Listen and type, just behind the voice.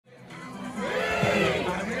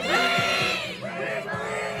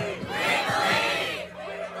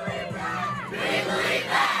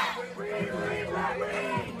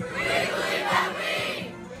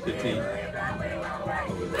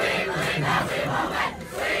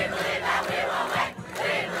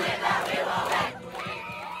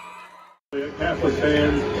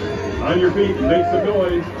repeat, make some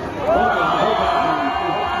noise.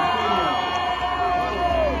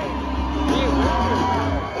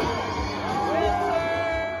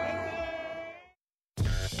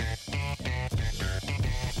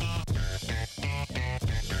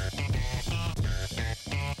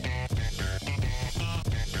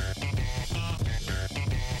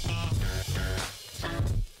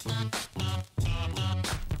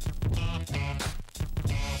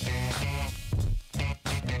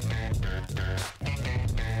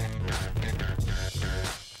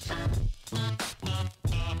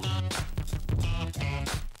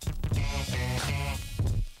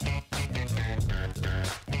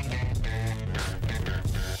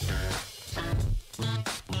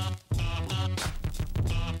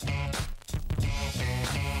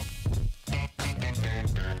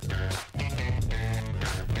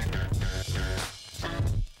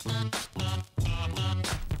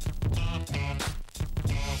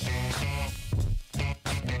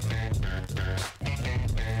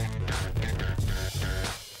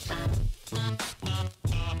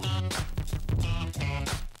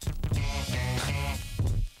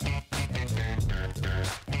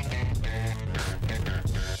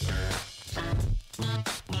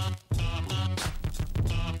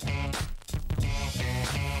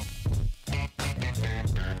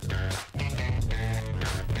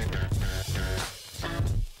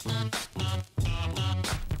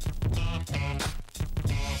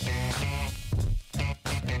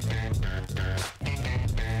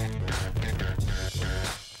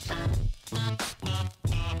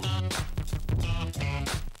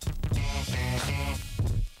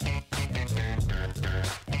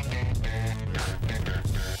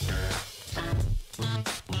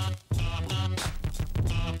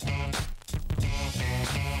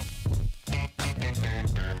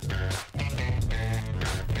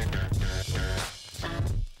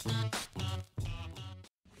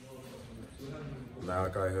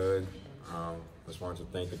 Malachi Hood. Just wanted to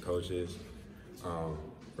thank the coaches for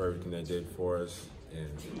everything they did for us, and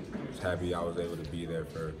just happy I was able to be there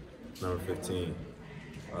for number 15.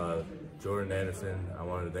 Jordan Anderson, I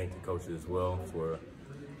wanted to thank the coaches as well for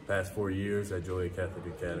the past 4 years at Joliet Catholic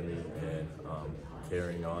Academy and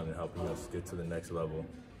carrying on and helping us get to the next level.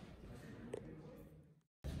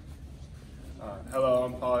 Hello,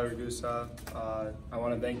 I'm Paulie Ragusa. I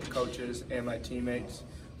want to thank the coaches and my teammates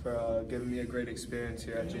for giving me a great experience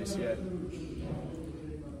here at JCA.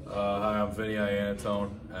 Hi, I'm Vinny Iannantone,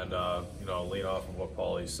 and lean off of what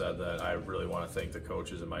Paulie said, that I really want to thank the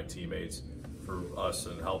coaches and my teammates for us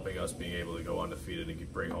and helping us being able to go undefeated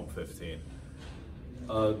and bring home 15.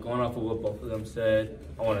 Going off of what both of them said,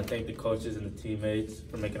 I want to thank the coaches and the teammates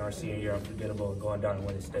for making our senior year unforgettable and going down and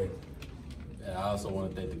winning state. And I also want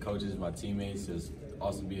to thank the coaches, my teammates. It's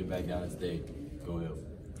awesome being back down at state. Go Hill.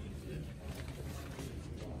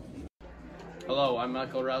 Hello, I'm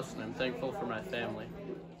Michael Rouse, and I'm thankful for my family.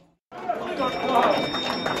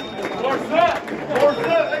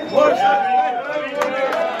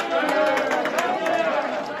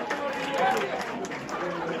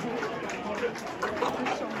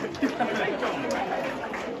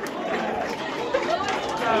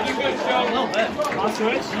 I'll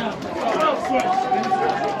switch. I'll switch.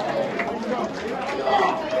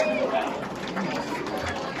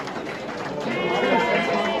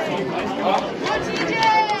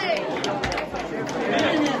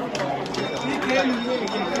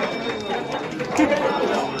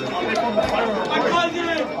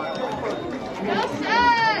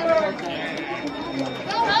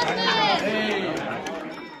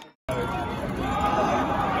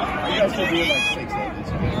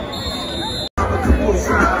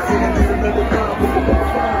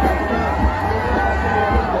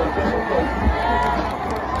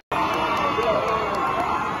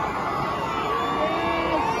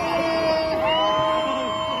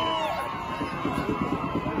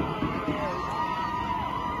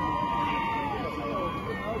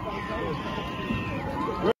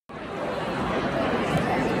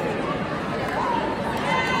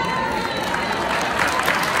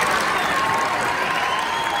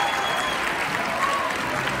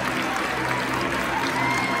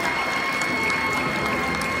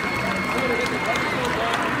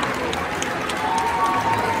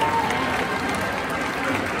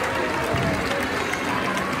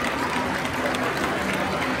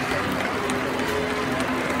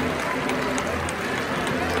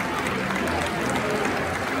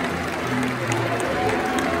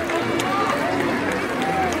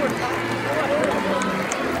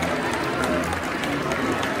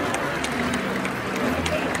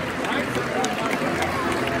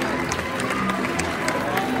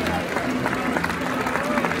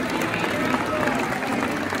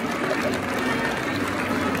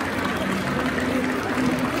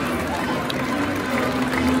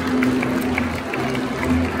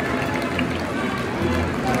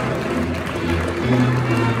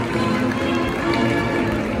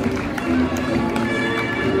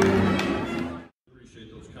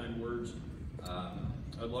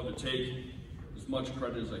 as much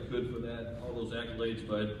credit as I could for that, all those accolades,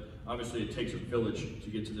 but obviously it takes a village to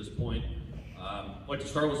get to this point. I'd like to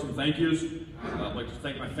start with some thank yous. I'd like to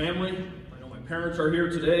thank my family. I know my parents are here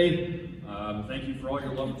today. Thank you for all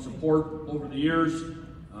your love and support over the years.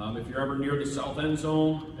 If you're ever near the south end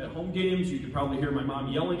zone at home games, you can probably hear my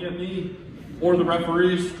mom yelling at me or the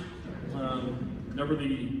referees.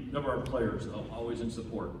 Never our players, though, always in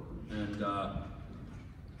support. And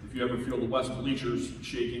if you ever feel the west bleachers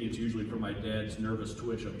shaking, it's usually from my dad's nervous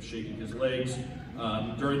twitch of shaking his legs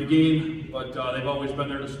during the game. But they've always been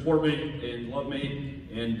there to support me and love me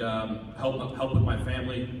and help with my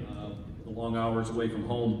family, the long hours away from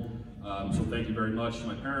home. So thank you very much to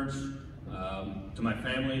my parents, to my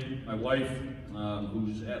family, my wife,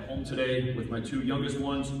 who's at home today with my two youngest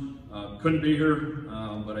ones. Couldn't be here,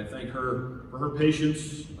 but I thank her for her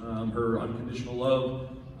patience, her unconditional love,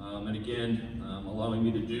 and again, allowing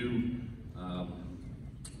me to do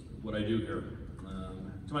what I do here.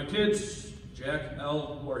 To my kids, Jack,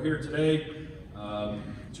 Elle, who are here today,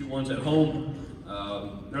 two ones at home,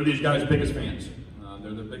 they're these guys' biggest fans.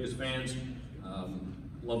 They're their biggest fans.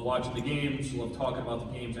 Love watching the games, love talking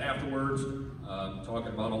about the games afterwards,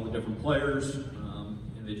 talking about all the different players,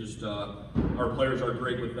 and they just, our players are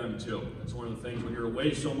great with them too. That's one of the things when you're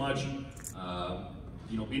away so much,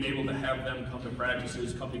 you know, being able to have them come to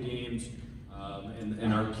practices, come to games,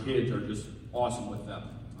 and our kids are just awesome with them.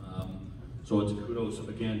 So it's kudos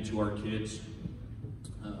again to our kids,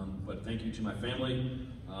 but thank you to my family.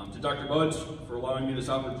 To Dr. Buds for allowing me this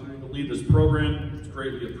opportunity to lead this program, it's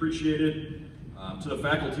greatly appreciated. To the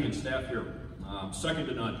faculty and staff here, second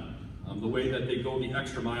to none. The way that they go the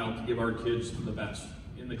extra mile to give our kids the best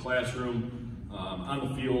in the classroom, on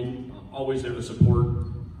the field, always there to support.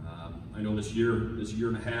 I know this year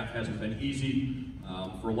and a half hasn't been easy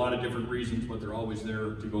for a lot of different reasons, but they're always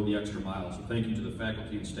there to go the extra mile. So thank you to the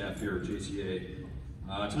faculty and staff here at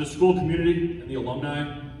JCA. To the school community and the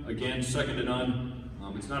alumni, again, second to none.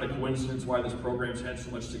 It's not a coincidence why this program's had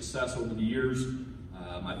so much success over the years.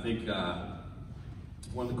 I think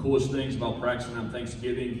one of the coolest things about practicing on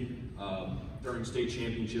Thanksgiving during state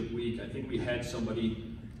championship week, I think we had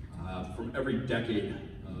somebody from every decade,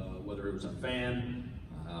 whether it was a fan,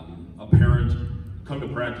 a parent, come to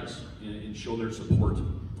practice and show their support.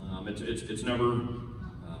 It's never,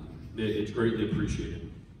 it's greatly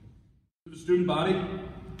appreciated. To the student body,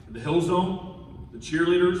 the Hill Zone, the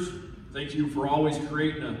cheerleaders, thank you for always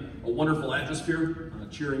creating a wonderful atmosphere,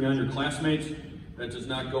 cheering on your classmates. That does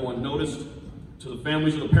not go unnoticed. To the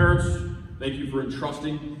families of the parents, thank you for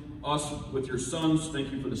entrusting us with your sons.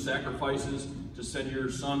 Thank you for the sacrifices to send your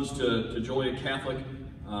sons to Joliet Catholic,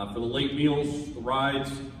 for the late meals, the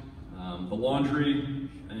rides, the laundry,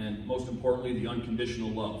 and most importantly, the unconditional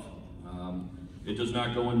love. It does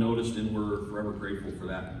not go unnoticed, and we're forever grateful for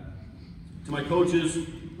that. To my coaches,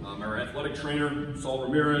 our athletic trainer, Saul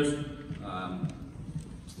Ramirez,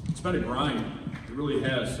 it's been a grind. It really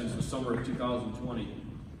has since the summer of 2020.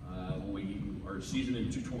 Our season in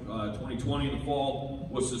 2020 in the fall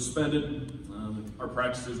was suspended. Our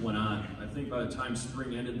practices went on. I think by the time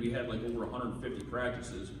spring ended, we had like over 150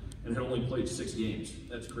 practices and had only played 6 games.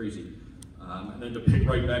 That's crazy. And then to pick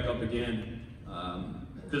right back up again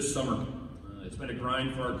this summer. It's been a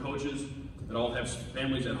grind for our coaches that all have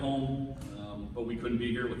families at home, but we couldn't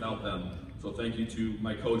be here without them. So thank you to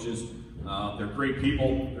my coaches. They're great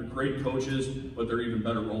people, they're great coaches, but they're even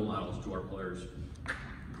better role models to our players.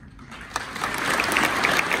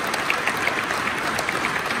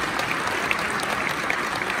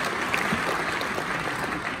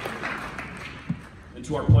 And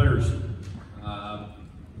to our players,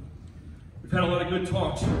 we've had a lot of good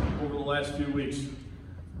talks over the last few weeks.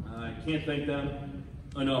 I can't thank them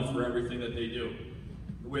enough for everything that they do.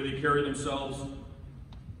 The way they carry themselves,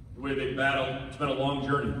 the way they battle. It's been a long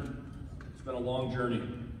journey. It's been a long journey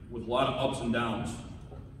with a lot of ups and downs.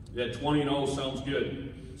 Yeah, 20-0 sounds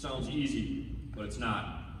good. It sounds easy, but it's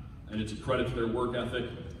not. And it's a credit to their work ethic,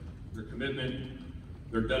 their commitment,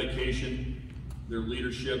 their dedication, their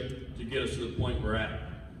leadership to get us to the point we're at.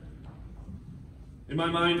 In my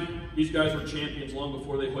mind, these guys were champions long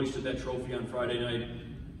before they hoisted that trophy on Friday night.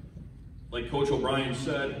 Like Coach O'Brien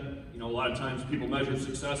said, you know, a lot of times people measure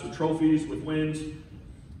success with trophies, with wins,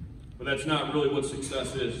 but that's not really what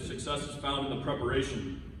success is. Success is found in the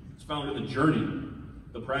preparation. It's found in the journey,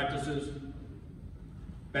 the practices,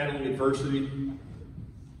 battling adversity,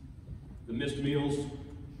 the missed meals,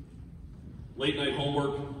 late night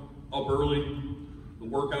homework, up early, the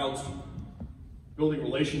workouts, building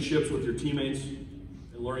relationships with your teammates,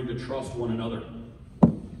 and learning to trust one another.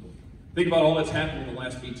 Think about all that's happened in the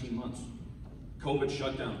last 18 months. COVID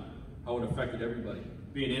shutdown, how it affected everybody.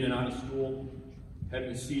 Being in and out of school,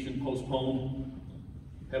 having the season postponed,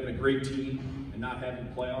 having a great team, and not having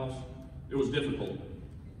playoffs. It was difficult,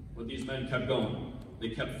 but these men kept going. They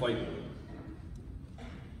kept fighting.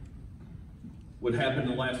 What happened in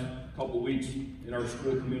the last couple of weeks in our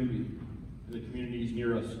school community, in the communities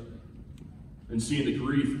near us, and seeing the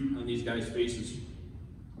grief on these guys' faces,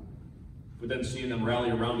 but then seeing them rally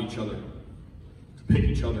around each other to pick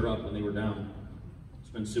each other up when they were down. It's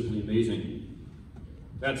been simply amazing.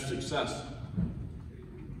 That's success.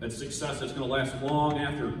 That's success that's going to last long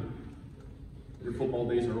after your football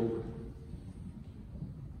days are over.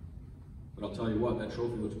 But I'll tell you what, that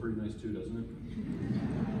trophy looks pretty nice too, doesn't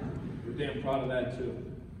it? We're damn proud of that too.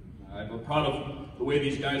 I'm proud of the way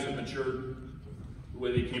these guys have matured, the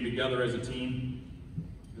way they came together as a team,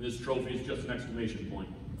 and this trophy is just an exclamation point.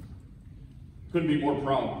 Couldn't be more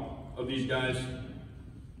proud of these guys.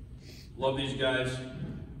 Love these guys.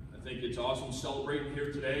 I think it's awesome celebrating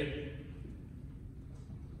here today.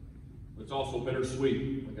 But it's also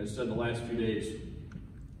bittersweet, like I said the last few days.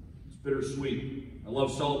 It's bittersweet. I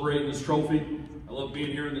love celebrating this trophy. I love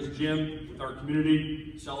being here in this gym with our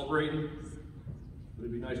community, celebrating. But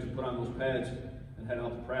it'd be nice to put on those pads and head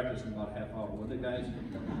out to practice in about a half hour, wouldn't it, guys?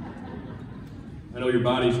 I know your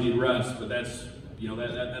bodies need rest, but that's, you know,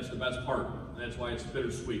 that's the best part. And that's why it's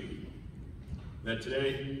bittersweet. That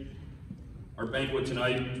today, our banquet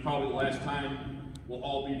tonight, is probably the last time we'll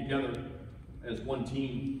all be together as one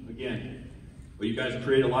team again. But you guys have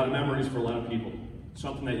created a lot of memories for a lot of people.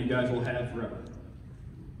 Something that you guys will have forever.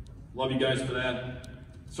 Love you guys for that.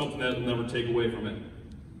 Something that will never take away from it.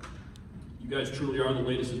 You guys truly are the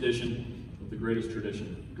latest edition of the greatest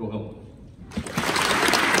tradition. Go Hill.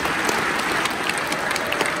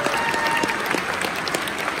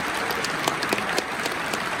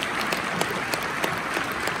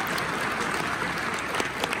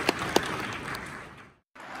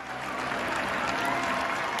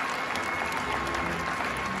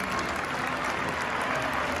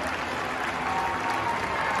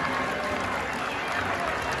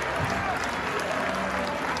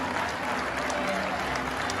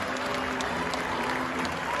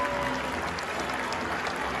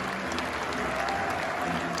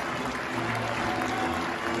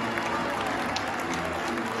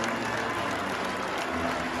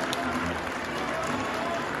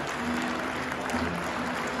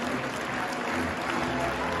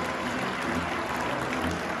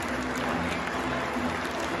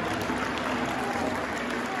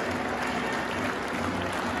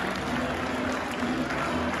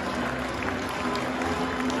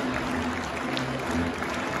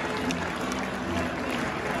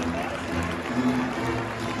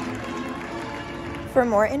 For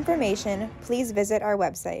more information, please visit our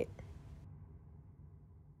website.